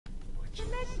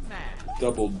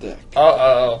Double Deck.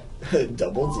 Uh-oh.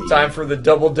 Double D. Time for the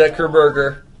double-decker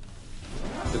burger.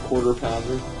 The quarter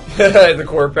pounder. The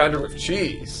quarter pounder with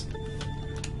cheese.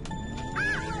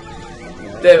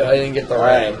 Damn it, I didn't get the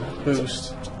right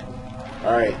boost.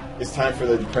 Alright, it's time for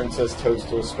the Princess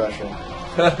Toadstool special.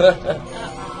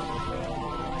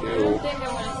 Ew.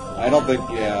 I don't think,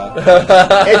 yeah.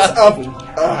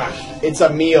 It's a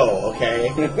meal, okay?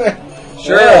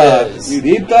 Sure Yeah, it is. you'd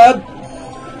eat that?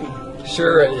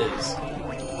 Sure it is.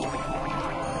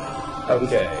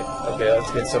 Okay,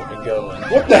 let's get something going.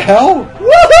 What the hell?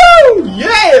 Woohoo!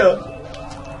 Yeah!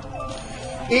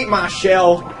 Eat my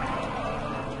shell.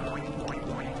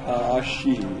 Ah,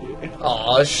 shit.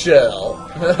 Aw, shell.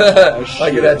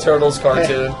 Like in that Turtles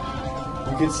cartoon.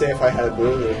 You could say if I had a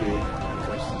blue, it would be.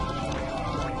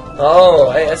 Oh,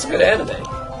 hey, that's a good anime.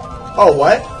 Oh,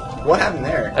 what? What happened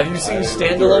there? Have you seen I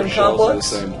Standalone do shells at the Complex?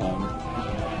 same time.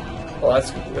 Oh,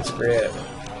 that's a great anime.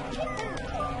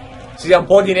 See, I'm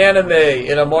plugging anime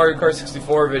in a Mario Kart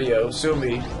 64 video. Sue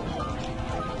me.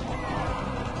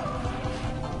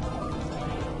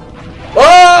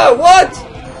 Ah, what?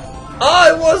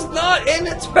 I was not in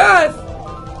its path!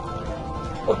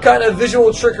 What kind of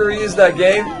visual trickery is that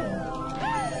game?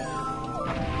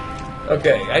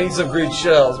 Okay, I need some green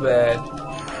shells, man.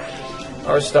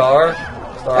 Our star.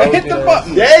 I hit the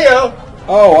button! There you go!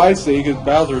 Oh, I see, because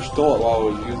Bowser stole it while I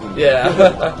was using it.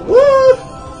 Yeah. Woo!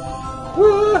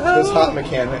 Woohoo! Those hot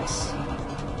mechanics.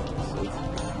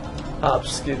 Hop,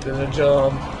 skip, and a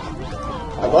jump.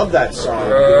 I love that song.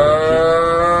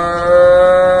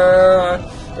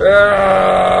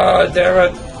 Damn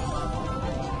it.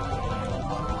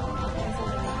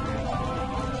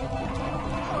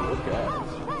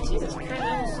 Jesus Christ, I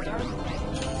almost started.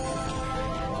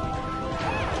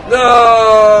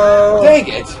 No! Dang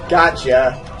it!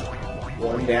 Gotcha.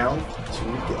 One down,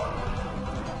 two go.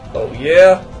 Oh,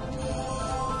 yeah?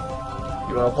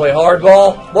 You wanna play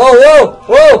hardball? Whoa, whoa,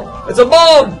 whoa! It's a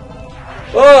bomb!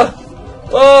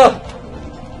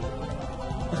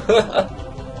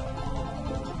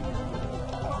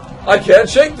 I can't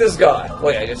shake this guy.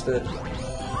 Wait, I just did.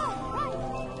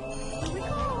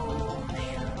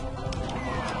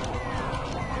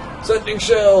 Sending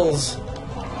shells.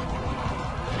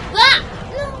 Ah!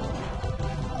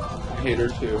 I hate her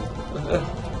too.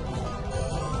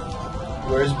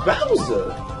 Where's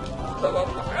Bowser?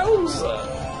 Bowser.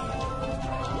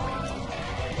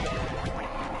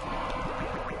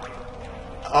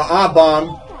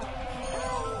 Bomb.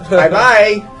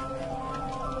 Bye-bye.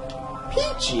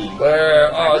 Peachy.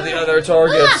 Where are the other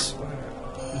targets?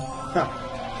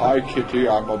 Hi, Kitty,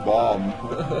 I'm a bomb.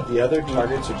 The other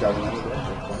targets are driving on the red.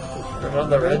 I'm on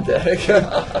the red deck.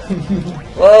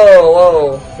 Whoa,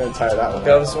 whoa. Gonna tire that one.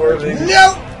 Come swerving.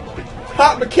 Nope!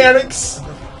 Hot mechanics!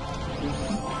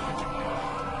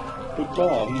 The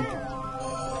bomb.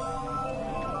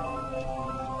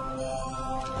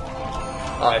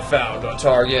 I found a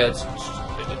target.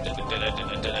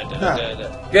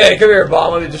 Okay, come here,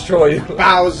 bomb. Let me destroy you.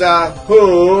 Bowser,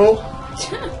 who?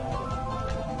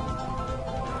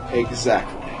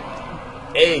 Exactly.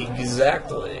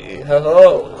 Exactly.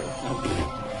 Hello.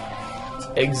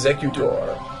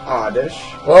 Executor. Oddish.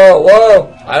 Whoa,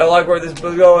 whoa. I don't like where this is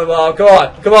going, Mom. Come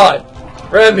on, come on.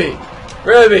 Ram me.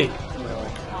 Ram me.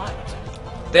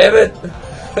 Damn it.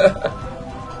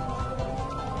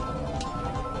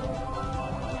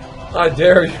 I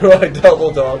dare you. I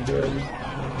double dog, dude.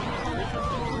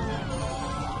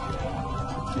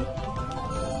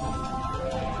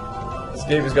 This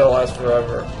game is gonna last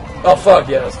forever. Oh, fuck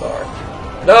yeah, star.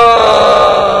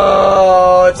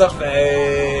 No! It's a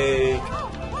fake.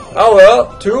 Oh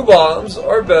well, 2 bombs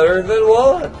are better than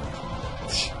 1.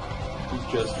 You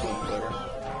just went there.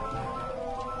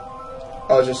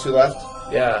 Oh, just 2 left?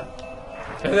 Yeah.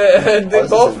 And they This is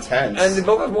both intense. and they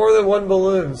both have more than 1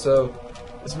 balloon, so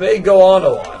this may go on a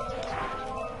lot.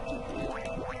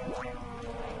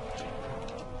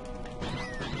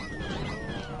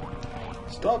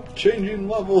 Stop changing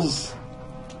levels.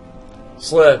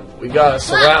 Slim, we gotta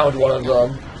surround one of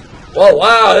them. Whoa,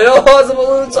 wow, they all have a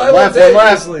balloon Left, one left.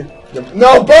 simultaneously.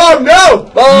 No, bomb, no!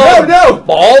 Bomb! No, no!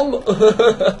 Bomb?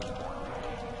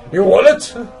 You want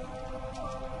it?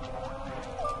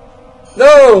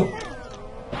 No!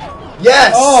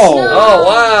 Yes! Oh! Oh,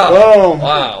 wow. Boom.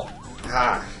 Wow.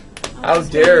 Ah. How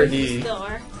dare he?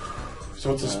 Star. So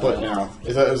what's the split now?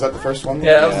 Is that the first one?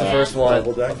 Yeah, that was the first one.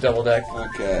 Double deck? Double deck.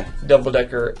 Okay. Double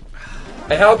decker.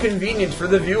 And how convenient for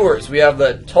the viewers. We have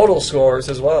the total scores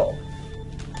as well.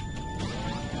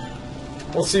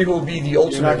 We'll see who will be the You're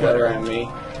ultimate not gonna winner. ram me.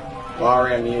 Well, I'll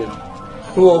ram you.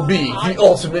 Who will be the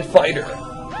ultimate fighter.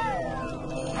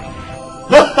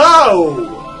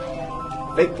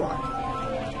 Ho! Fake blind.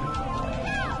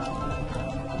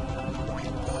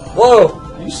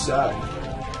 Whoa! You suck.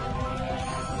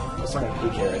 That's not a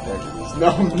PK right there.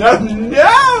 No, no, no!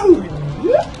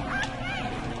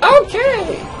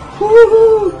 Okay!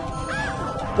 Woohoo!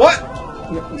 What?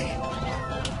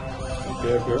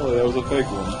 Okay, apparently that was a fake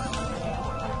one.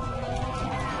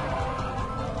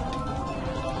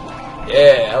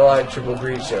 Yeah, I like triple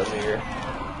green shells here.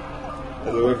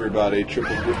 Hello, everybody.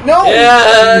 Triple green. No!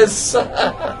 Yes! Make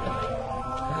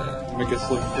a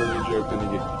SlimKirby joke and you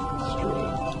get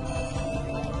destroyed.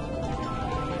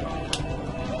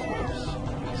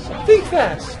 Think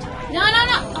fast. No, no,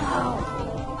 no. Oh.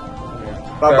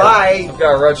 Bye-bye! I've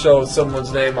got a red shell with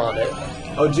someone's name on it.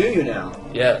 Oh, do you now?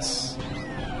 Yes.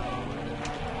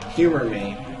 Humor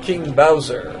me. King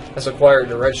Bowser has acquired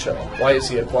a red shell. Why has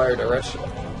he acquired a red shell?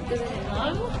 Because it's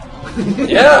not.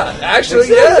 Yeah, actually,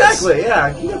 yes. Exactly,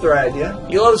 yeah. You got the right idea.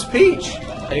 He loves Peach,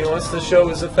 and he wants to show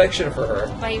his affection for her.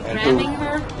 By And ramming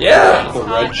her. Yeah! The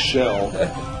red shell.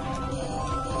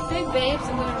 Big babes,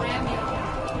 I'm gonna ram you.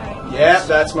 Alright. Yeah,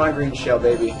 that's my green shell,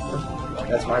 baby.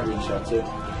 That's my green shell, too.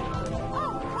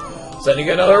 Sending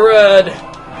another red.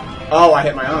 Oh, I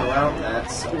hit my own. Well,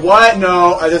 that's... What?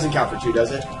 No, it doesn't count for 2,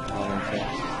 does it? I don't think.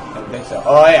 I don't think so.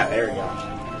 Oh, yeah, there we go.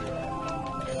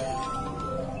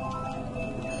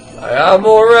 I have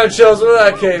more red shells where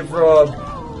that came from.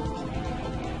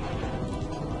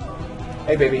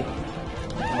 Hey, baby.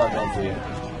 I'm not going for you.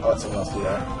 I'll let someone else do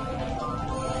that.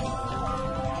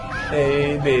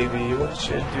 Hey, baby, what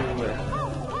you doing?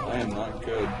 I am not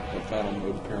good at battle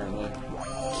mode, apparently.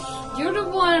 You're the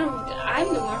one.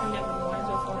 I'm the one who never won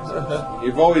so far.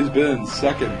 You've always been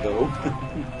second, though.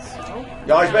 So?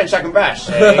 You always been second best.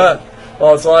 Hey.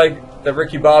 Well, it's like the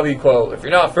Ricky Bobby quote: "If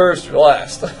you're not first, you're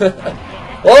last."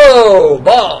 Whoa!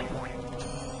 Bomb!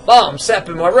 Bomb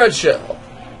sapping my red shell.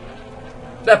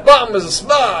 That bomb was a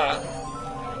spy.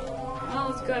 Oh,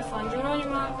 it's good fun. Do it on your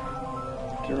mom.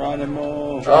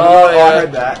 Geronimo. Oh, I yeah.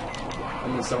 heard that.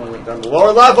 And then someone went down to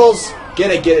lower levels. Get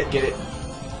it, get it, get it.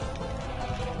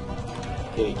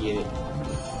 Get it, get it.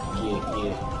 Get it, get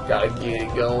it. Gotta get it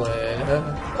going.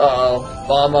 Uh-oh.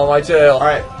 Bomb on my tail.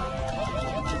 Alright.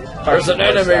 There's an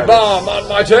enemy bomb on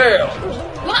my tail.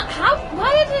 What? How?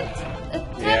 Why did it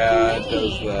attack Yeah, it me?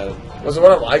 does that. Was it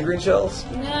one of my green shells?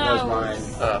 No. That was mine.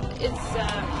 It's my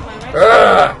red.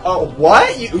 Ah! Oh,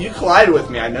 what? You collided with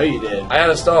me. I know you did. I had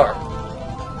a star.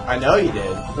 I know you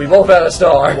did. We both had a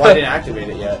star. Well, I didn't activate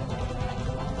it yet.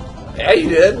 Yeah, you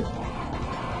did.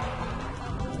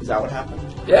 Is that what happened?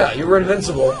 Yeah, you were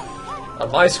invincible. On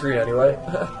my screen, anyway.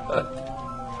 Okay,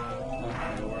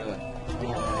 where the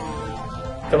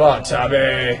Come on,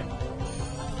 Tommy.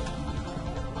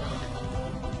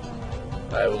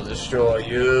 I will destroy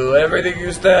you. Everything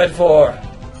you stand for.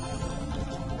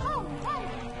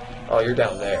 Oh, you're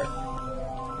down there.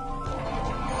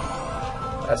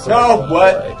 That's the No, way to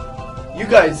what? play. You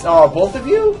guys, oh, both of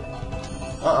you?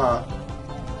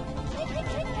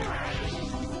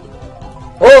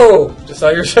 Whoa! Just saw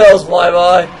your shells fly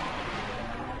by.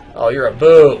 Oh, you're a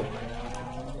boo.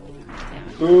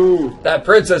 Boo! That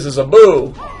princess is a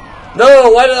boo.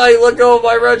 No, why did I let go of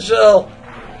my red shell?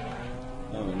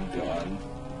 Oh my god.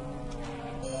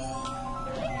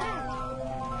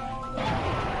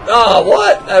 Ah,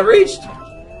 what? I reached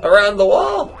around the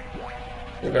wall?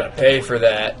 You're gonna pay for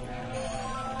that.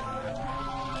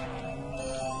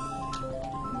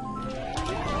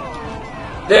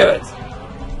 Damn it.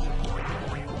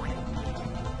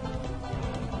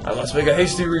 I must make a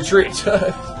hasty retreat.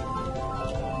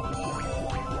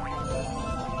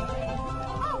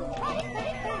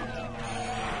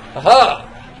 Aha!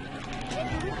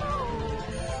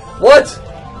 What?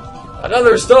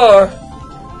 Another star?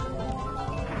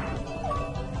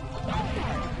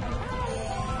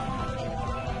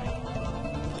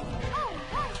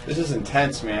 This is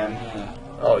intense, man.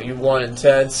 Oh, you won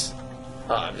intense.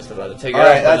 Oh, I'm just about to take it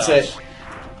Alright, out. that's it.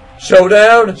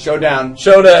 Showdown? Showdown.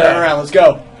 Showdown. Turn around, let's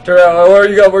go. Turn around. Where are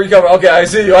you going? Where are you coming? Okay, I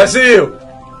see you. I see you.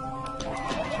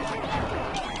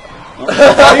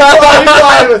 Oh, you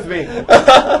lied with me.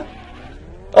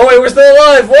 Oh, wait, we're still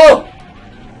alive. Whoa.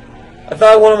 I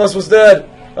thought one of us was dead.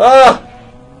 Ah.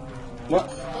 What?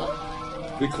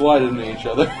 We collided into each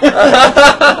other.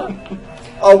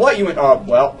 Oh, what? You went, oh,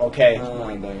 well, okay. Oh,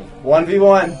 dang it.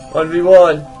 1v1.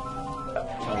 1v1.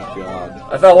 Oh god.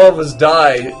 I thought one of us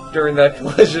died during that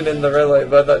collision in the relay,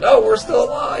 but I thought, no, we're still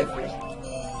alive.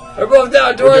 We're both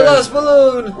down to We're our doing- last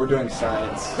balloon. We're doing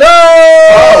science. No!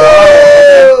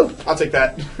 I'll take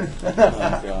that.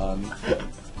 Oh god.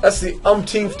 That's the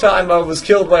umpteenth time I was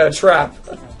killed by a trap.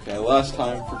 Okay, last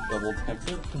time for double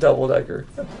temper. Double decker.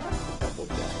 Double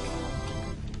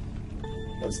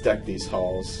Let's deck these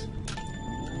halls.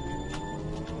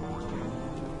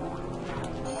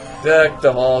 Deck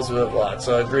the halls with lots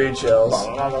of green shells.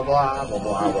 Blah blah blah blah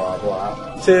blah blah blah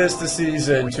blah. 'Tis the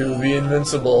season to be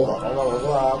invincible. Blah blah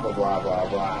blah blah blah blah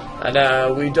blah. And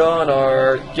now we don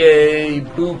our gay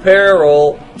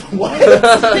apparel. What?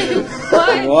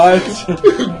 What?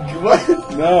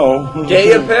 What? No.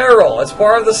 Gay apparel. It's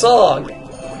part of the song.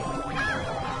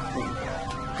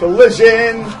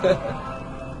 Collision!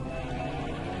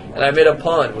 And I made a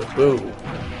pun with boo.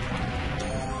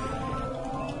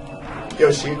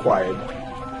 Yoshi acquired.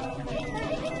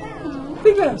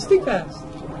 Think fast, think fast.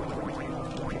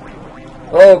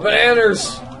 Oh,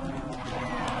 bananas!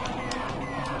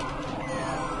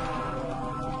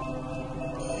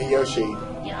 Hey Yoshi,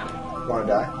 Yeah. wanna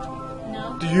die?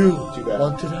 No. Do you Too bad.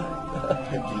 want to die?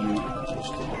 Do you wish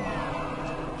to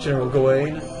die? General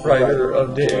Gawain, writer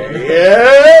of day.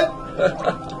 Yeah!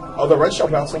 Oh, the red shell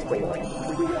bounced off the wall.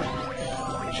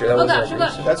 Sure, that Oh was gosh, my oh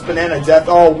gosh. That's banana death.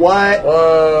 Oh, what?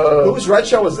 Whoa! Whose red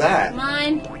shell was that?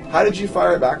 Mine. How did you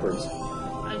fire it backwards?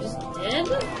 I just did.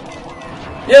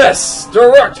 Yes!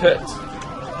 Direct hit!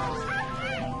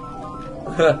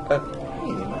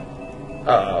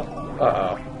 Uh-oh.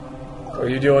 Uh-oh. What are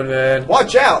you doing, man?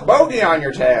 Watch out! Bogey on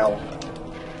your tail!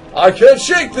 I can't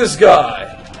shake this guy!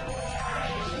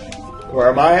 Where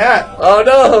am I at? Oh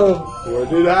no! Where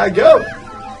did I go?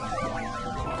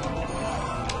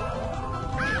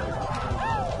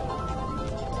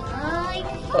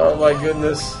 Oh my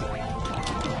goodness.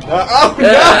 Oh,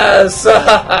 Yes!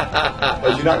 no!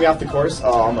 Did you knock me off the course?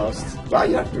 Oh, almost. Wow,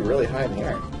 you have to be really high in the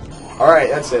air. Alright,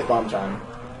 that's it. Bomb time.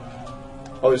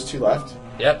 Oh, there's 2 left?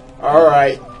 Yep.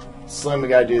 Alright. Slim, we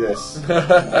gotta do this.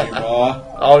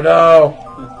 Oh no!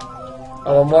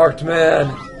 I'm a marked man.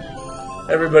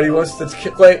 Everybody wants to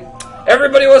claim.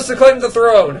 Everybody wants to claim the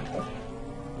throne.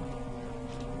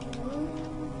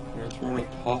 You're throwing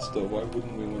pasta. Why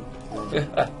wouldn't we win the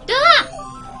throne? Ah!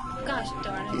 Gosh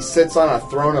darn He it. sits on a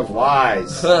throne of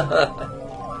lies.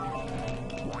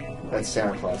 That's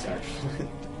Santa Claus, actually.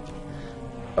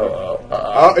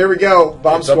 Oh, here we go.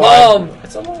 Bomb It's a squad. bomb.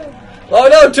 It's a bomb. Oh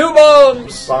no! 2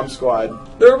 bombs. Bomb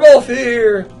squad. They're both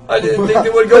here. I didn't think they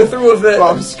would go through with it.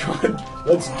 Bomb squad.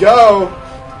 Let's go.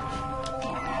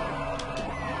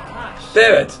 Gosh.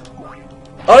 Damn it!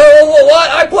 Oh, what?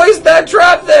 I placed that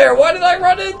trap there! Why did I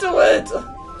run into it?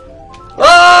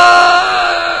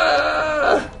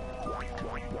 Ah!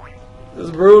 This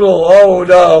is brutal. Oh,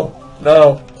 no.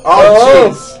 No. Oh,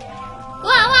 jeez. Wow,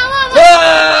 wow, wow, wow.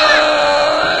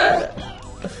 Ah!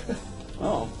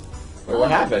 Oh. Wait,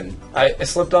 what happened? I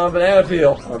slipped on a banana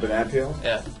peel. Oh, banana peel?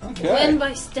 Yeah. Okay. Win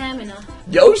by stamina.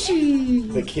 Yoshi!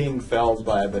 The king felled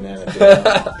by a banana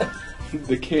peel.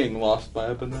 The king lost by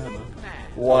a banana.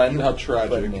 One How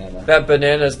tragic. banana. That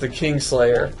banana's the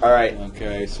Kingslayer. Alright.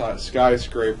 Okay,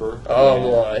 skyscraper. Oh,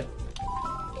 boy.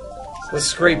 The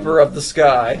scraper of the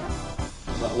sky.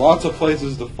 Lots of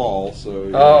places to fall, so...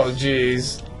 yes. Oh,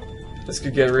 jeez. This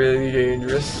could get really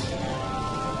dangerous.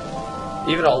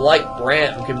 Even a light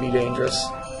ram can be dangerous.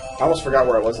 I almost forgot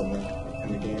where I was in the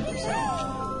game for a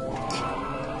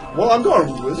second. Well, I'm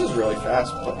going... This is really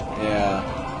fast. But Yeah.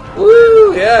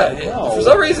 Woo! Yeah. Oh. For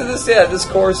some reason, this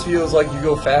course feels like you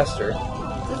go faster.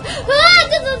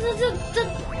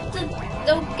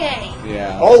 Okay.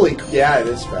 Yeah. holy... Yeah, it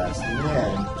is fast.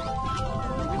 Man.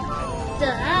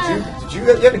 Did you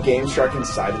have a game shark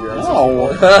inside of your own? No.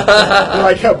 I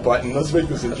like a button. Let's make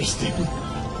this interesting.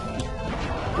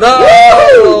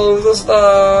 No! The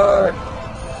star!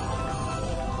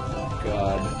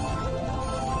 God.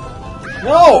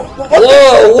 No!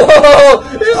 Whoa! Whoa!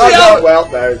 Did you see Oh, no, how? well,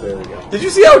 there we go. Did you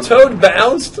see how Toad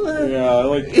bounced? Yeah,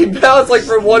 like... He bounced like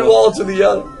from one wall to the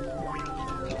other.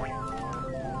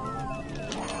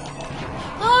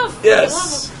 Oh,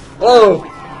 Yes. Whoa.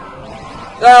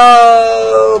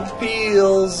 No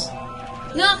peels.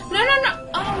 No, no, no, no.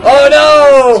 Oh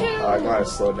no! Oh, I gotta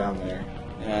slow down there.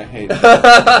 Yeah, I hate it.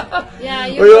 Yeah,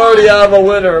 you We won. already have a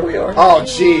winner. We are. Oh,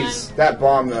 jeez. That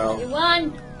bomb, though. You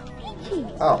won.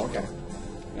 Oh, okay.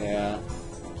 Yeah.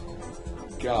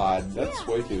 God, that's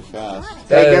way too fast.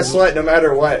 That Hey, is- guess what? No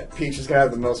matter what, Peach is gonna have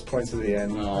the most points at the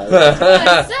end. No. That's what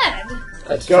I said.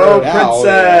 That's Go, true. Ow,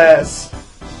 Princess!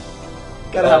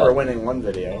 Gotta have Oh. her win in one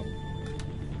video.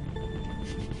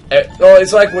 Well,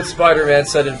 it's like what Spider-Man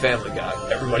said in Family Guy.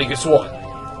 Everybody gets one.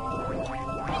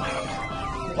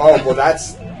 Oh, well,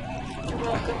 that's...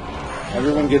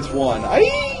 Everyone gets one.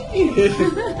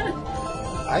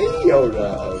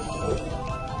 Iota.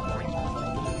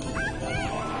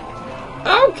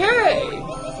 Okay.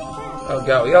 Oh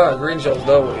god, we got our green shells,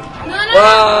 don't we? No, no,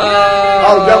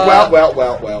 Oh, Wow. well.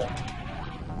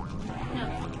 no.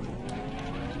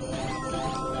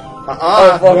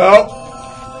 Oh, fuck.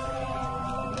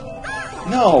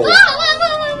 No.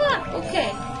 Okay,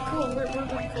 cool. We're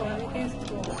cool. Everything's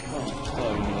cool.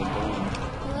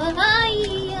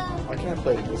 Why can't I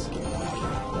play this game?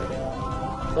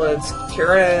 Let's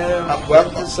cram well.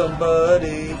 to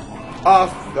somebody.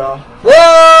 Off the...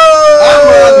 Whoa! I'm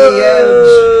on the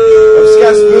edge of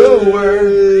Skyscraper.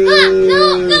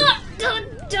 Don't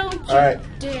you Alright,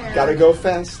 dare. gotta go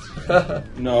fast.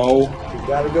 No. You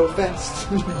gotta go fast.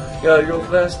 Gotta go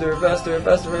faster, faster,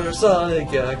 faster,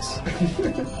 Sonic X.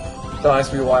 Don't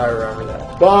ask me why I remember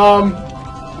that. Bomb!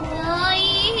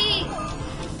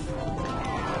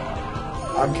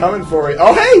 I'm coming for you.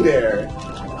 Oh, hey there!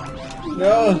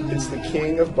 No. It's the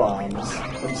king of bombs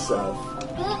himself.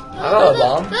 I'm not a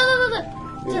bomb.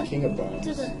 You're the king of bombs.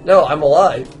 No, I'm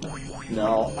alive.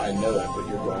 No, I know that, but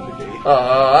you're going to be.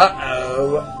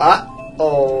 Uh-oh.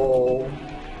 Uh-oh.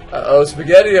 Uh-oh,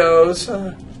 SpaghettiOs.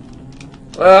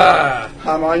 Ah.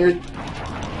 I'm on your... No!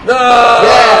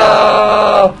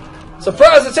 Yeah!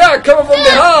 Surprise attack coming from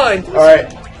behind!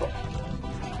 Alright.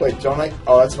 Wait, don't I...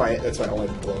 Oh, that's my only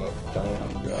blow up.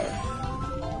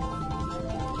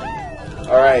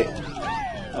 Alright.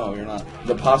 Oh, you're not.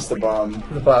 The pasta bomb.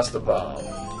 The pasta bomb.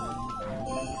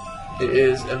 It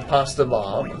is impasta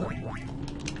bomb.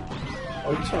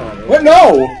 Oh, you turn on it. What?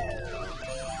 No!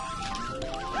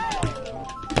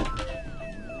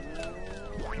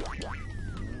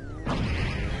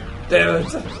 Damn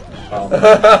it.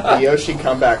 The Yoshi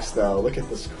comebacks, though. Look at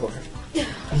the score.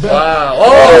 Wow.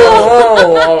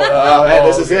 Oh, Oh, man,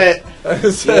 this is it.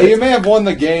 Yeah, you may have won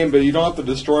the game, but you don't have to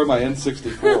destroy my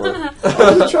N64.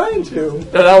 I was trying to. No,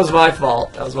 that was my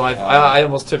fault. That was my. I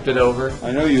almost tipped it over.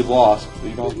 I know you lost, but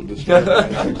you don't have to destroy my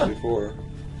N64.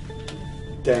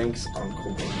 Thanks,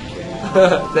 Uncle Ben.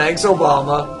 Thanks,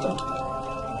 Obama.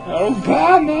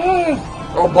 Obama!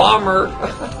 Obama.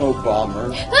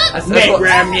 Obama.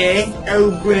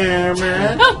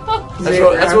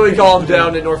 That's what we call him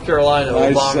down in North Carolina.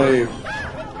 Nice Obama. save.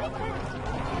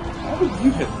 How did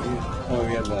you hit me? Oh,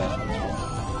 he had that.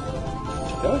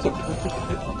 That was a perfect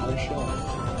hit on my shot.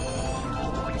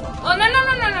 Oh, no.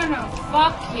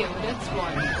 Fuck you. That's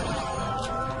one.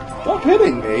 Stop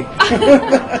hitting me.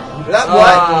 That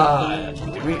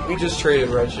what? We just traded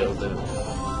red shells, didn't we?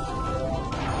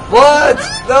 What?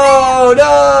 No!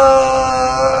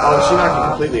 Oh, she knocked me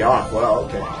completely off. Well,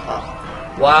 okay.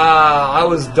 Wow, I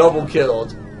was double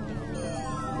killed.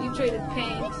 You traded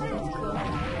paint. That's cool.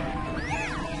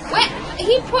 Wait,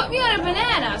 he put me on a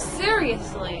banana.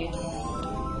 Seriously.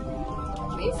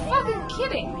 Are you fucking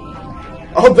kidding me?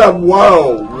 Oh, the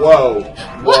whoa.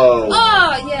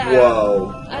 Oh, yeah.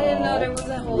 Whoa. I didn't know there was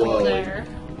a hole there.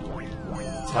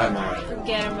 Time out.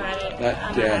 Forget about it. That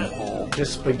I'm damn out. hole.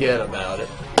 Just forget about it.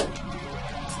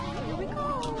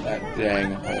 That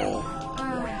dang hole.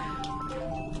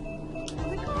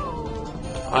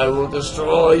 I will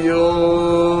destroy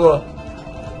you.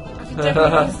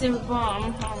 Definitely still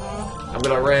bomb. I'm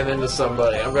gonna ram into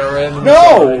somebody. I'm gonna ram into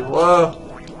No! somebody. Whoa.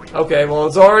 Okay, well,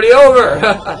 it's already over.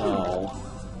 Oh.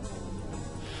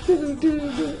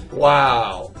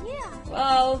 Wow.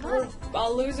 Well, we're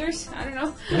all losers. I don't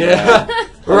know. Yeah.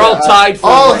 We're all tied for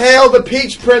All hail the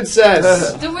Peach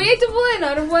Princess! Do we need to play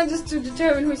another one just to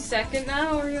determine who's second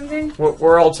now or something?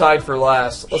 We're all tied for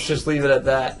last. Let's just leave it at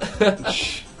that.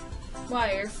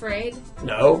 Why, you're afraid?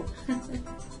 No.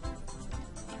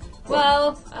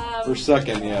 Well, For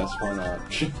second, yes, why not?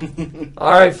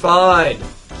 Alright, fine.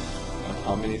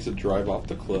 Tommy needs to drive off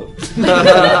the cliff.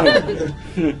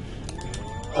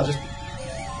 I'll just...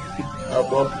 Oh,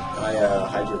 well, my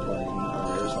hydroplane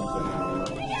or something.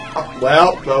 I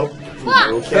don't know. Oh,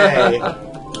 well, okay.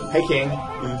 Hey, King.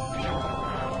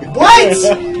 What?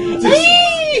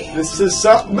 This is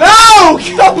so... No!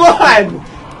 Come on!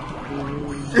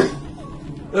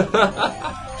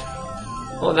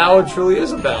 Well, now it truly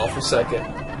is a battle for second.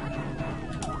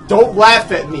 Don't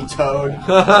laugh at me, Toad.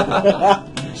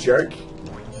 Jerk.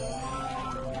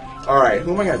 Alright,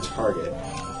 who am I going to target?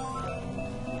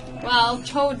 well,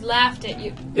 Toad laughed at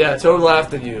you. Yeah, Toad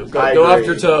laughed at you. I Go agree.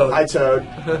 after Toad. Hi, Toad.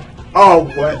 Oh,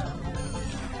 what?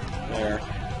 There.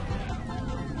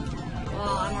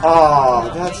 Well, I'm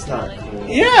Oh, that's not cool.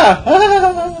 Yeah!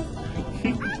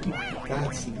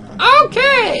 That's not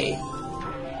Okay!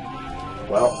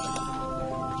 Well,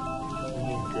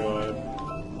 Oh, God.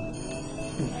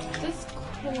 This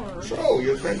core. so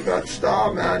you think that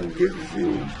Starman gives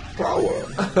you power?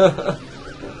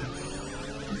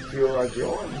 Feel like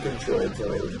you're in control,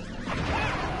 Toad.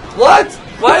 What?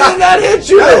 Why didn't that hit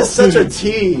you? That is such a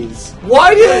tease.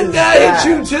 Why didn't that that? hit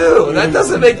you too? That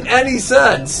doesn't make any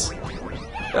sense.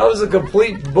 That was a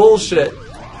complete bullshit.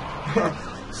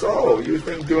 So, you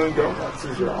think doing donuts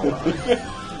is your ally?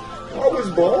 I was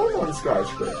born on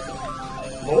Skyscraper.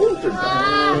 Molded.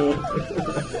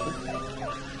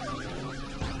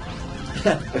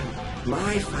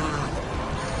 My father.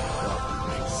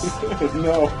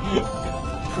 No.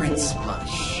 Prince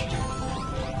Mush.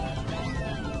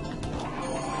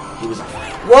 He was a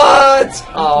fighter. What?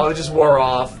 Oh, it just wore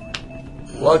off.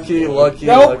 Lucky.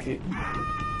 Nope.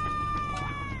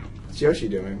 What's Yoshi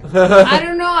doing? I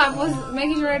don't know. I was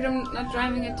making sure I'm not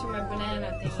driving into my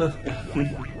banana thing.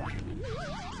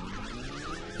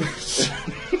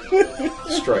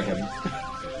 Destroy him.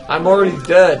 I'm already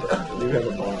dead. You have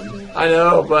a bomb. I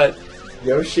know, but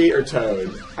Yoshi or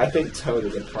Toad? I think Toad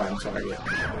is a prime target.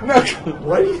 No.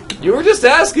 What do you... you were just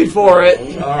asking for it.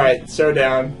 Alright,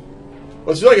 showdown.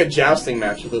 Let's do like a jousting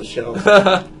match with those shells.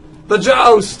 The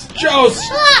joust. Joust!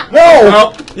 Ah!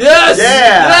 No! Yes.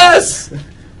 Yeah. Yes.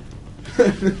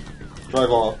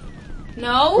 Drive off.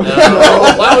 No.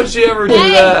 No. Why would she ever do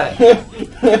that?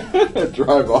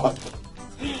 Drive off.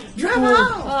 Drive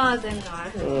off! Oh, thank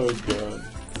God. Oh, God.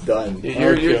 Done.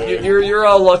 You're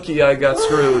all lucky I got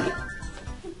screwed.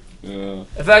 Yeah.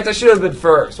 In fact, I should have been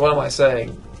first. What am I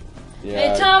saying?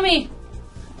 Yeah. Hey, Tommy.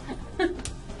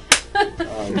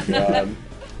 Oh, God.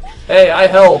 Hey, I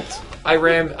helped. I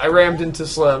rammed into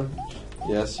Slim.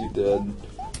 Yes, you did.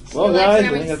 Well, Like guys,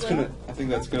 Grammy Slim. I think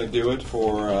that's gonna do it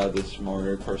for this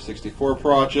Mario Kart 64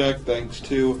 project. Thanks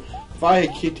to Fire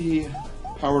Kitty,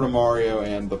 Power to Mario,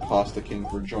 and the Pasta King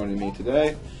for joining me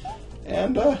today.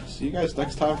 And see you guys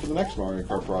next time for the next Mario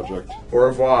Kart project. Au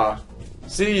revoir.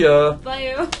 See ya.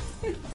 Bye.